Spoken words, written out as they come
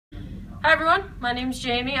Hi everyone, my name's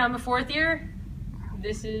Jamie. I'm a fourth year.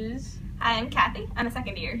 This is... Hi, I'm Kathy. I'm a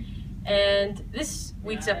second year. And this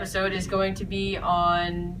week's episode is going to be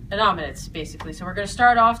on innominates, basically. So we're going to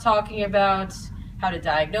start off talking about how to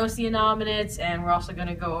diagnose the innominates, and we're also going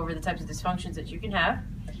to go over the types of dysfunctions that you can have.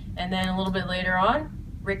 And then a little bit later on,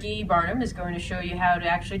 Ricky Barnum is going to show you how to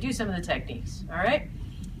actually do some of the techniques. All right?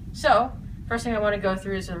 So, first thing I want to go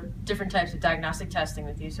through is different types of diagnostic testing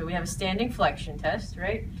with you. So we have a standing flexion test,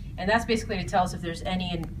 right? And that's basically to tell us if there's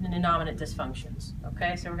any innominate dysfunctions.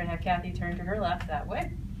 Okay, so we're going to have Kathy turn to her left that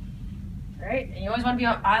way. All right, and you always want to be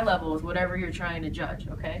on eye level with whatever you're trying to judge,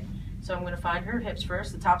 okay? So I'm going to find her hips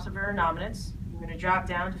first, the tops of her innominates. I'm going to drop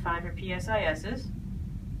down to find her PSISs.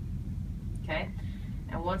 Okay,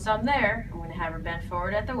 and once I'm there, I'm going to have her bend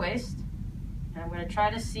forward at the waist. And I'm going to try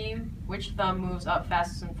to see which thumb moves up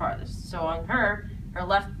fastest and farthest. So on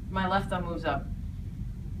my left thumb moves up.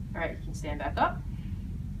 All right, you can stand back up.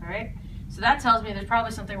 All right, so that tells me there's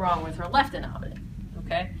probably something wrong with her left innominate.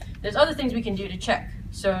 Okay, there's other things we can do to check.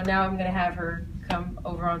 So now I'm going to have her come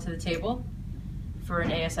over onto the table for an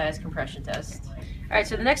ASIS compression test. All right,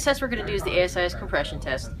 so the next test we're going to do is the ASIS compression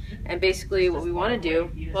test. And basically what we want to do,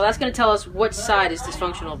 well, that's going to tell us what side is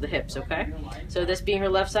dysfunctional of the hips, okay? So this being her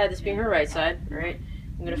left side, this being her right side, all right?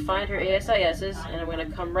 I'm going to find her ASISs, and I'm going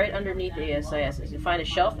to come right underneath the ASISs. You find a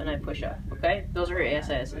shelf, and I push up, okay? Those are her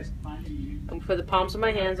ASISs. I'm going to put the palms of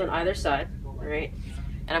my hands on either side, all right?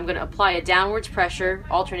 And I'm going to apply a downwards pressure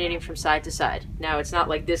alternating from side to side. Now, it's not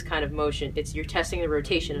like this kind of motion. You're testing the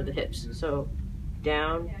rotation of the hips. So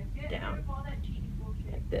down, down,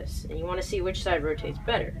 like this. And you want to see which side rotates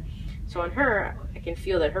better. So on her, I can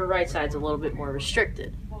feel that her right side's a little bit more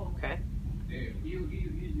restricted. Okay?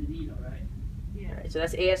 Alright, so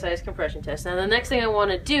that's ASIS compression test. Now the next thing I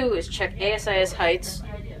want to do is check ASIS heights,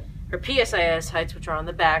 her PSIS heights, which are on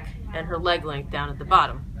the back, and her leg length down at the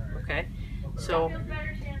bottom. Okay? So I'm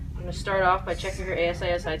going to start off by checking her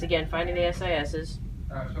ASIS heights. Again, finding the ASISs.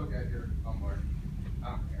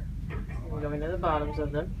 We're going to the bottoms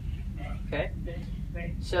of them. Okay.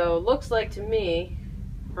 So looks like to me,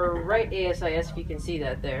 her right ASIS, if you can see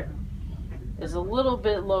that there, is a little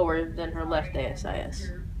bit lower than her left ASIS.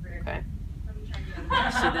 Okay.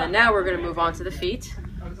 So then now we're going to move on to the feet.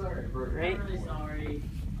 Right.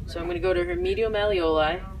 So I'm going to go to her medial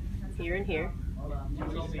malleoli, here and here.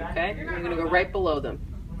 Okay, and I'm going to go right below them.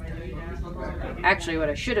 Actually, what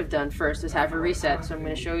I should have done first is have her reset. So I'm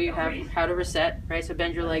going to show you how to reset. Right, so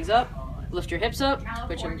bend your legs up, lift your hips up,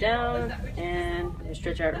 push them down, and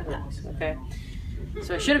stretch out and relax. Okay,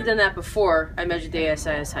 so I should have done that before I measured the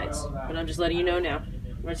ASIS heights, but I'm just letting you know now.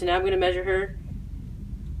 Right, so now I'm going to measure her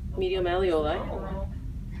medial malleoli.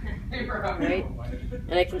 Right,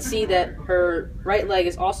 and I can see that her right leg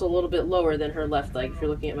is also a little bit lower than her left leg if you're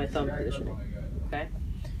looking at my thumb positioning. Okay,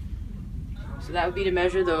 so that would be to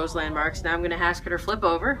measure those landmarks. Now I'm going to ask her to flip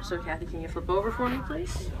over. So Kathy, can you flip over for me,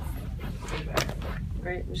 please?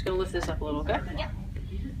 Right, I'm just going to lift this up a little, okay? Yeah.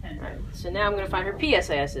 All right, so now I'm going to find her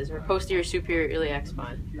PSISs, her posterior superior iliac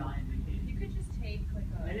spine. You could just take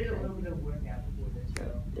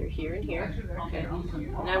They're here and here. Okay.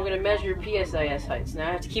 Now I'm going to measure PSIS heights. Now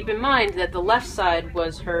I have to keep in mind that the left side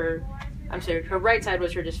was her right side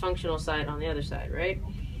was her dysfunctional side on the other side, right?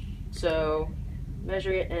 So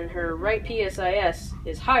measure it, and her right PSIS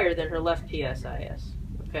is higher than her left PSIS.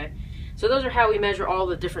 Okay. So those are how we measure all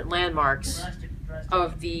the different landmarks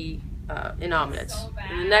of the innominates.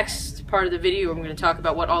 In the next part of the video, I'm going to talk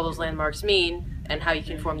about what all those landmarks mean and how you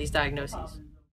can form these diagnoses.